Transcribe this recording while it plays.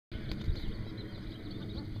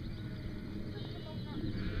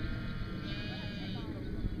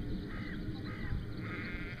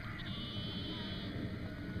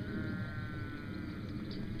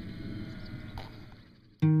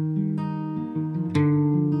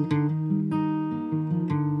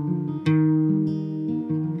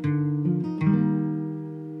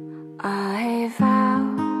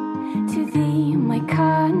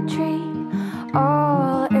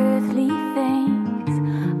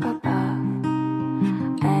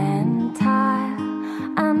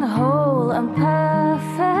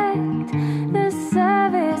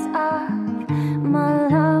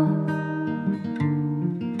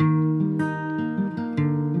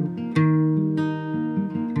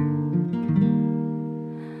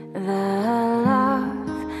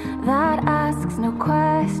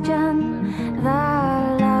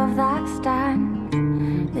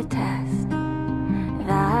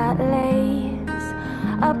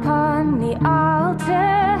upon the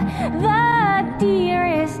altar, the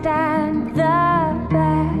dearest and the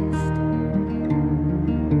best.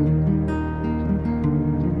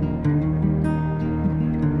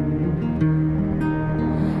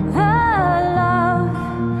 The love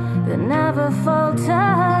that never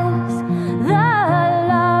falters, the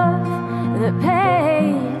love that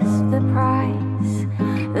pays the price,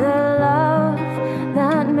 the love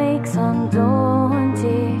that makes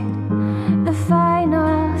undaunted the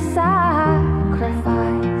final sacrifice.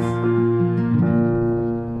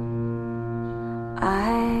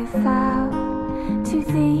 I vow to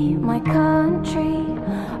thee, my country,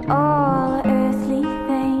 all earthly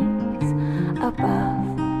things above,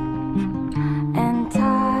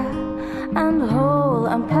 entire and whole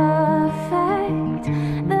and perfect,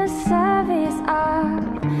 the service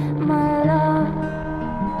of my love.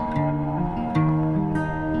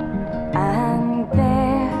 And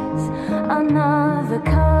there's another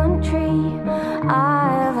country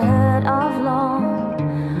I've heard of long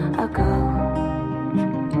ago,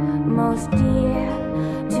 most dear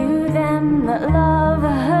to them that love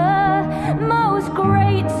her, most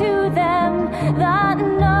great to them that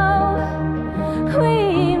know.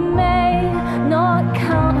 We may not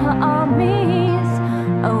count her armies,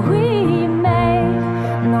 oh, we may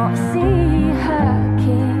not see her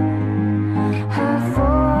king. Her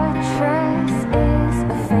fortress is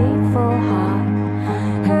a faithful heart,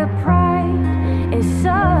 her pride is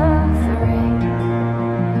suffering.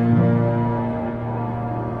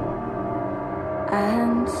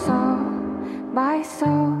 And soul by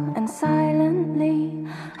soul and silently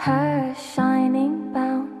her shining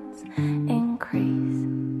bounds increase,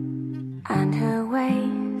 and her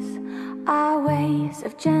ways are ways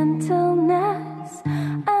of gentleness,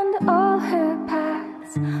 and all her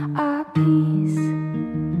paths are peace.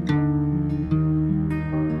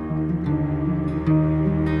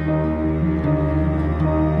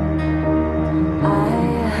 I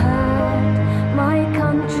heard my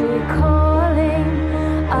country calling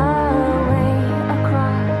away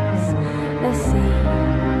across the sea,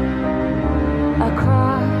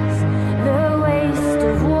 across the waste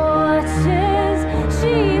of waters.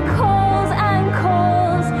 She calls and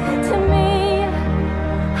calls to me,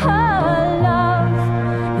 her love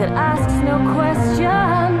that asks no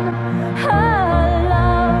question, her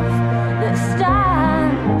love that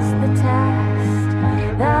stands the test,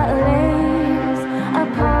 that lays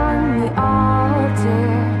upon the altar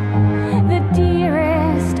the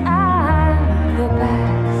dearest and the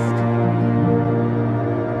best.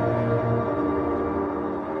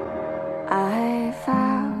 I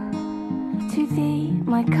vow to thee,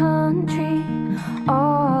 my country,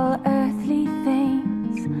 all earthly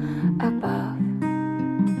things above,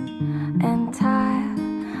 entire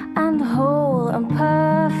and whole and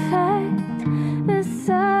perfect, the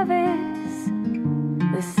service